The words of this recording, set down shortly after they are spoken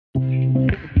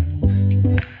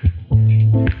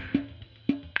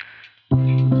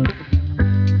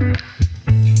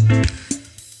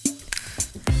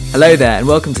Hello there, and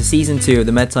welcome to Season 2 of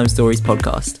the Medtime Stories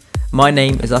podcast. My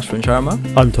name is Ashwin Sharma.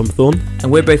 I'm Tom Thorne.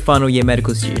 And we're both final year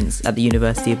medical students at the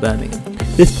University of Birmingham.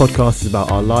 This podcast is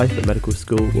about our life at medical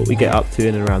school, what we get up to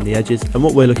in and around the edges, and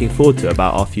what we're looking forward to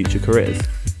about our future careers.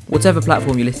 Whatever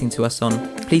platform you're listening to us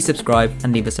on, please subscribe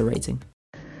and leave us a rating.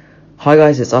 Hi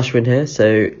guys, it's Ashwin here.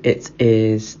 So it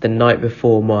is the night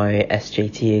before my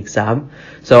SJT exam.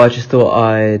 So I just thought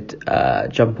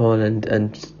I'd jump on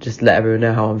and just let everyone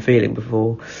know how I'm feeling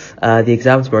before the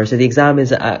exam tomorrow. So the exam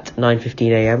is at 9:15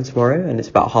 a.m. tomorrow, and it's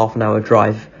about half an hour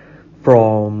drive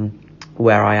from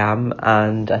where I am.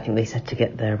 And I think they said to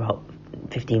get there about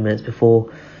 15 minutes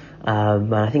before.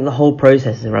 And I think the whole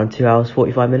process is around 2 hours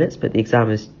 45 minutes, but the exam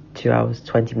is 2 hours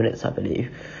 20 minutes, I believe.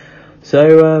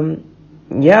 So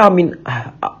yeah, I mean,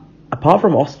 apart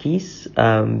from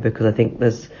OSCEs, because I think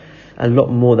there's a lot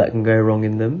more that can go wrong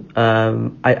in them,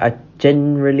 I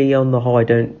generally, on the whole, I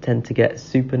don't tend to get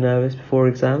super nervous before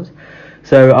exams.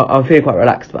 So I'm feeling quite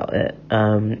relaxed about it,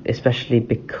 especially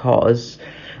because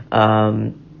there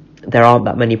aren't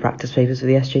that many practice papers for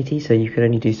the SJT, so you can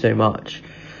only do so much.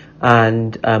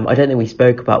 And I don't think we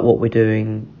spoke about what we're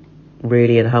doing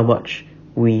really and how much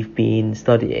we've been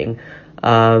studying,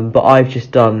 but I've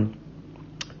just done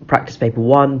practice paper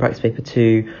 1, practice paper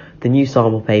 2, the new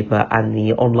sample paper, and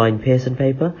the online Pearson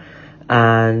paper.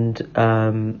 And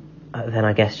then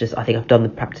I guess I think I've done the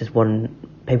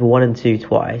paper 1 and 2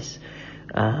 twice,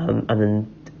 and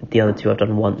then the other 2 I've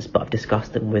done once, but I've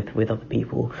discussed them with other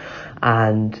people.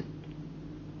 And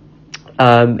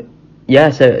yeah,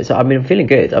 so I mean, I'm feeling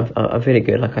good. I'm feeling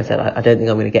good. Like I said, I don't think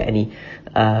I'm going to get any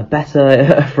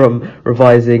better from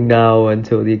revising now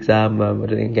until the exam. I don't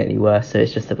think it'll get any worse. So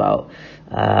it's just about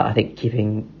I think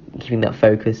keeping that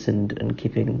focus and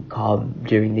keeping calm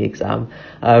during the exam.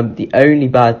 The only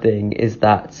bad thing is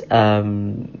that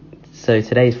so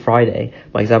today's Friday,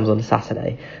 my exam's on a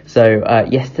Saturday. So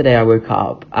yesterday I woke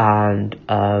up and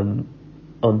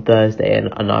on Thursday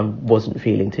and I wasn't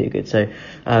feeling too good. So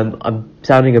I'm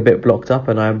sounding a bit blocked up,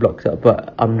 and I am blocked up,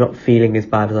 but I'm not feeling as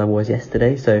bad as I was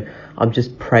yesterday. So I'm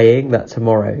just praying that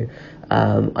tomorrow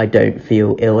I don't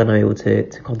feel ill and I'm able to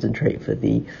concentrate for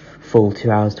the full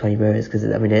 2 hours 20 minutes, because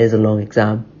I mean it is a long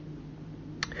exam.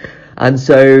 And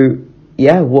so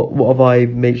yeah, what have I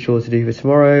made sure to do for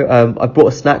tomorrow? I brought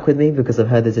a snack with me because I've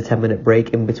heard there's a 10-minute break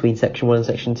in between section 1 and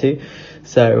section 2.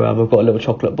 So I've got a little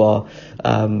chocolate bar,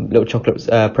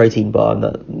 protein bar, and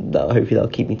that hopefully that'll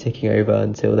keep me ticking over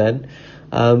until then.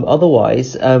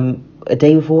 Otherwise, a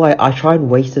day before I try and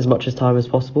waste as much time as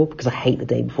possible, because I hate the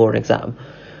day before an exam.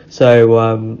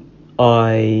 So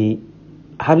I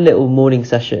had a little morning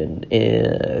session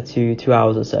in 2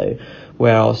 hours or so,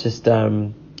 where I was just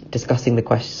discussing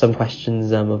some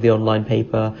questions of the online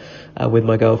paper with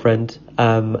my girlfriend,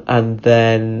 and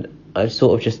then I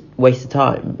sort of just wasted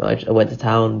time. I went to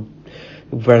town,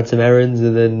 ran some errands,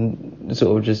 and then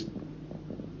sort of just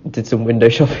did some window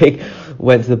shopping,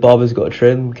 went to the barber's, got a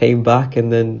trim, came back,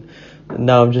 and then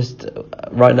now I'm just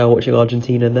right now watching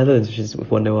Argentina and Netherlands, which is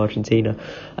 1-0 Argentina.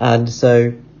 And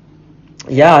so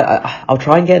yeah, I'll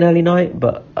try and get an early night,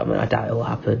 but I mean, I doubt it'll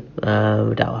happen.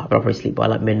 I'll probably sleep by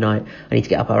like midnight. I need to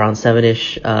get up around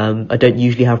 7ish. I don't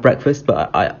usually have breakfast,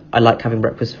 but I like having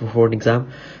breakfast before an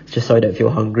exam, just so I don't feel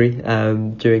hungry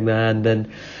during that. And then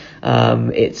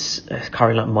it's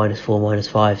currently like -4,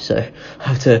 -5, so I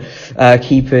have to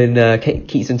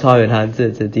keep some time in hand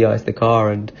to de-ice the car.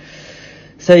 And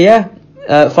so yeah,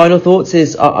 final thoughts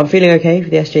is I'm feeling okay for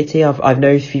the SJT. I've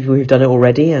known people who've done it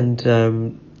already,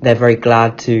 and they're very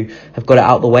glad to have got it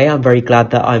out of the way. I'm very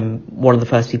glad that I'm one of the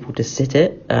first people to sit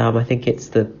it. I think it's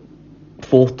the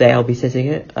 4th day I'll be sitting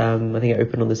it. I think it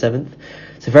opened on the 7th.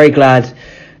 So very glad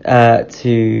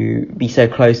to be so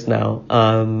close now.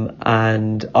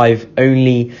 And I've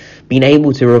only been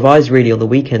able to revise really on the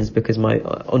weekends, because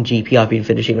on GP I've been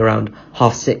finishing around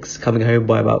 6:30, coming home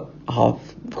by about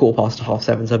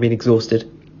 7:15, so I've been exhausted.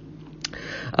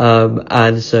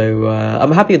 And so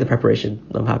I'm happy with the preparation.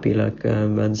 I'm happy,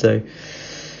 and so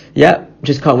yeah,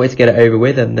 just can't wait to get it over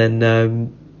with, and then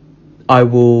I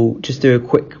will just do a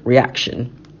quick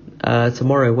reaction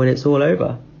tomorrow when it's all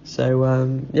over. So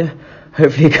yeah,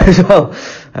 hopefully it goes well.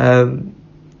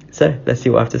 So let's see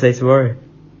what I have to say tomorrow.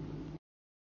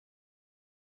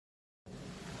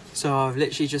 So I've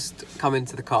literally just come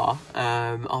into the car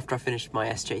after I finished my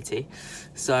SJT.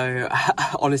 So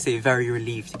honestly, very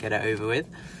relieved to get it over with.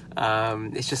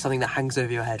 It's just something that hangs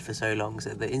over your head for so long. So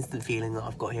the instant feeling that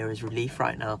I've got here is relief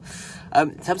right now.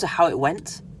 In terms of how it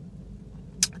went,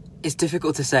 it's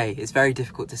difficult to say. It's very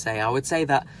difficult to say. I would say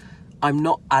that I'm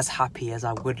not as happy as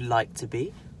I would like to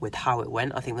be with how it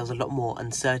went. I think there was a lot more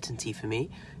uncertainty for me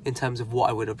in terms of what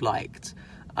I would have liked.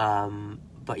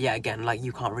 But yeah, again, like,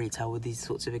 you can't really tell with these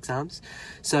sorts of exams.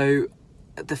 So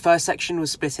the first section was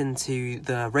split into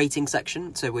the rating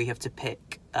section. So we have to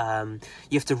pick,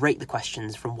 you have to rate the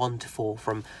questions from 1 to 4.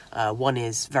 From 1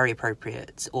 is very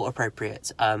appropriate or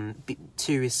appropriate,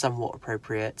 2 is somewhat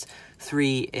appropriate,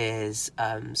 3 is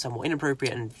somewhat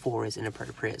inappropriate, and 4 is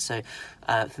inappropriate. So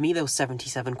for me, there were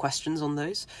 77 questions on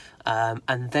those,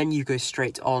 and then you go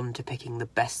straight on to picking the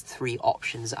best 3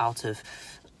 options out of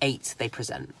 8 they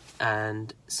present.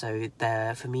 And so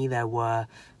for me there were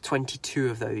 22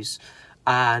 of those,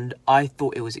 and I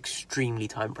thought it was extremely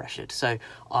time pressured. So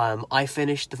I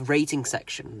finished the rating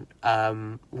section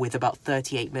with about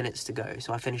 38 minutes to go,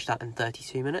 so I finished that in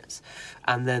 32 minutes.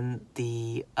 And then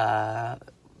the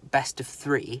best of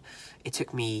 3, it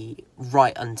took me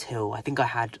right until, I think I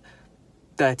had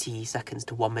 30 seconds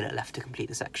to 1 minute left to complete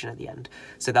the section at the end.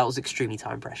 So that was extremely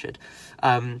time pressured.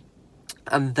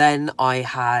 And then I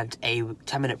had a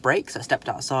 10-minute break, so I stepped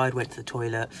outside, went to the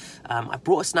toilet. I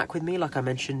brought a snack with me, like I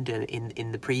mentioned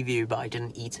in the preview, but I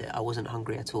didn't eat it. I wasn't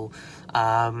hungry at all.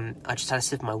 I just had a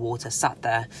sip of my water, sat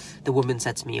there. The woman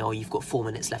said to me, "Oh, you've got 4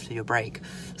 minutes left of your break."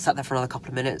 Sat there for another couple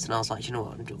of minutes, and I was like, you know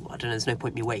what, I don't know, there's no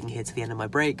point me waiting here to the end of my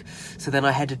break. So then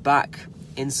I headed back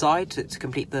inside to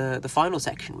complete the final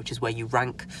section, which is where you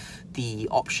rank the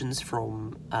options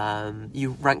from,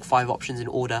 you rank 5 options in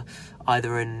order,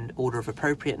 either in order of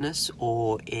appropriateness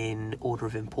or in order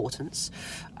of importance.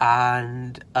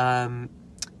 And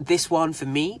this one for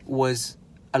me was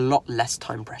a lot less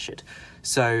time pressured.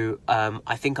 So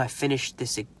I think I finished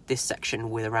this section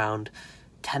with around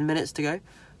 10 minutes to go.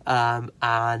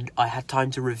 And I had time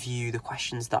to review the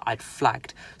questions that I'd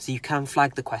flagged. So you can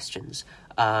flag the questions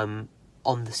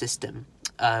on the system,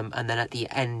 and then at the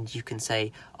end you can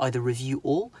say either review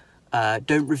all,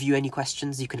 don't review any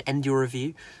questions, you can end your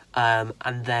review,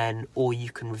 and then, or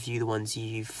you can review the ones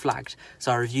you've flagged.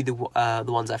 So I reviewed the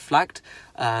ones I flagged,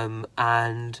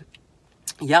 and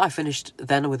yeah, I finished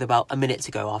then with about a minute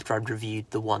to go after I'd reviewed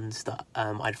the ones that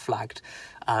I'd flagged.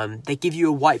 They give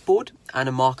you a whiteboard and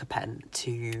a marker pen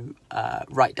to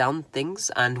write down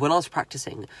things, and when I was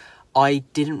practicing, I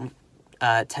didn't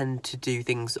tend to do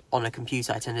things on a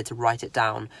computer. I tended to write it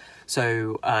down.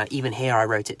 So even here I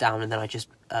wrote it down, and then I just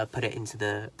put it into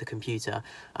the computer.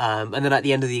 And then at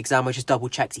the end of the exam, I just double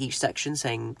checked each section,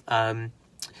 saying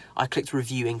I clicked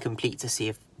review incomplete to see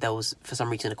if there was, for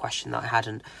some reason, a question that I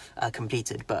hadn't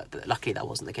completed, but luckily that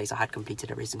wasn't the case. I had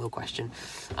completed every single question.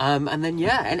 And then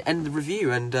end the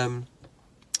review, and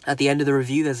at the end of the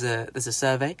review there's a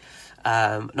survey,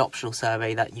 an optional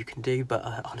survey that you can do, but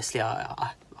honestly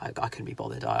I couldn't be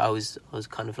bothered. I was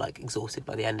kind of like exhausted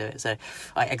by the end of it, so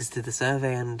I exited the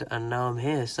survey, and now I'm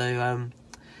here. So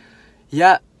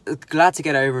yeah, glad to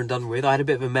get it over and done with. I had a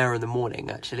bit of a mare in the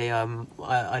morning, actually.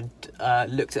 I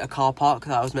looked at a car park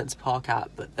that I was meant to park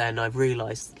at, but then I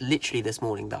realised literally this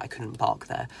morning that I couldn't park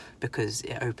there because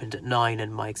it opened at 9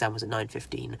 and my exam was at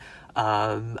 9:15.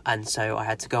 And so I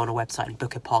had to go on a website and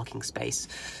book a parking space.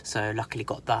 So luckily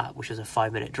got that, which was a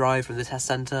 5-minute drive from the test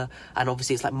centre. And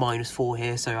obviously it's like -4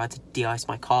 here, so I had to de-ice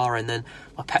my car, and then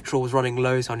my petrol was running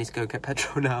low, so I need to go get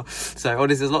petrol now. So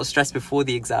honestly, there's a lot of stress before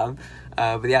the exam,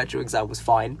 but the actual exam was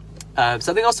fine.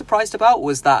 Something I was surprised about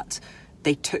was that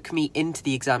they took me into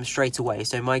the exam straight away.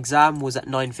 So my exam was at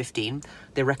 9:15.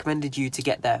 They recommended you to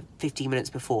get there 15 minutes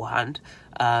beforehand.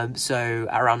 So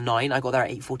around 9, I got there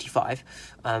at 8:45.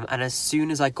 And as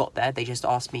soon as I got there, they just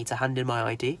asked me to hand in my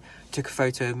ID, took a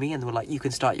photo of me, and they were like, you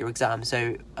can start your exam.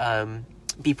 So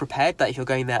be prepared that if you're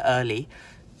going there early,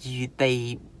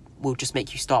 they will just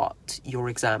make you start your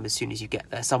exam as soon as you get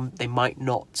there. They might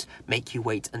not make you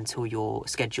wait until your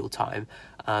scheduled time.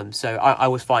 So I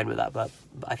was fine with that, but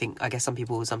I guess some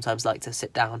people sometimes like to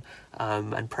sit down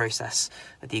and process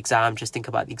the exam, just think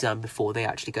about the exam before they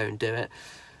actually go and do it.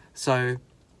 So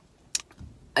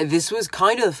this was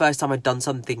kind of the first time I'd done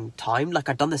something timed. Like,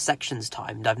 I'd done the sections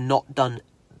timed, I've not done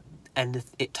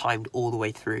it timed all the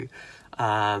way through.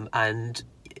 And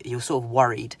you're sort of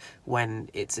worried when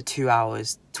it's a 2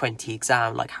 hours 20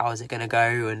 exam, like how is it going to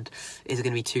go, and is it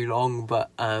going to be too long?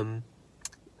 But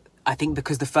I think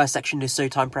because the first section is so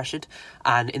time pressured,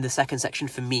 and in the second section,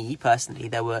 for me personally,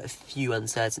 there were a few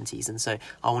uncertainties, and so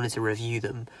I wanted to review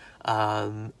them,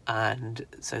 and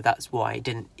so that's why it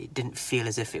didn't feel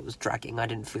as if it was dragging. I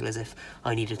didn't feel as if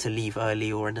I needed to leave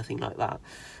early or anything like that.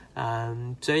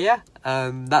 So yeah,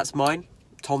 that's mine.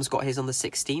 Tom's got his on the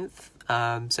 16th.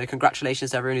 So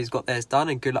congratulations to everyone who's got theirs done,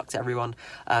 and good luck to everyone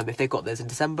if they've got theirs in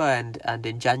December and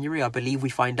in January. I believe we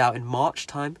find out in March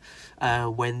time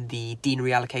when the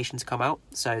deanery allocations come out,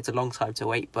 so it's a long time to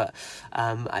wait, but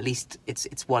at least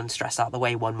it's one stress out the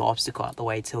way, one more obstacle out the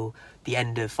way till the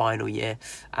end of final year,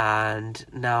 and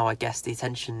now I guess the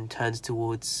attention turns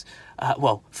towards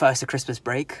first a Christmas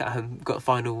break. Got a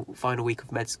final week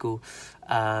of med school,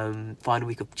 final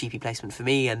week of GP placement for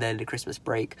me, and then the Christmas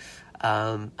break,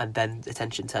 and then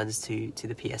attention turns to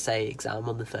the PSA exam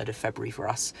on the 3rd of February for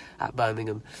us at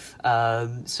Birmingham.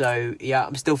 So yeah,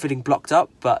 I'm still feeling blocked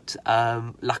up, but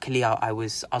luckily I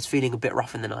was feeling a bit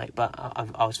rough in the night, but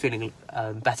I was feeling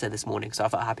better this morning, so I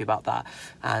felt happy about that,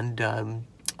 and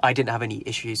I didn't have any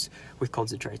issues with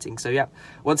concentrating. So yeah,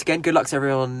 once again, good luck to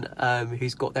everyone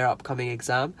who's got their upcoming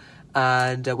exam,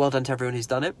 and well done to everyone who's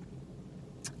done it.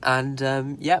 And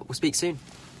we'll speak soon.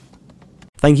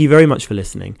 Thank you very much for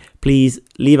listening. Please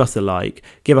leave us a like,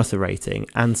 give us a rating,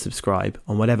 and subscribe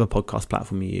on whatever podcast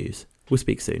platform you use. We'll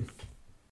speak soon.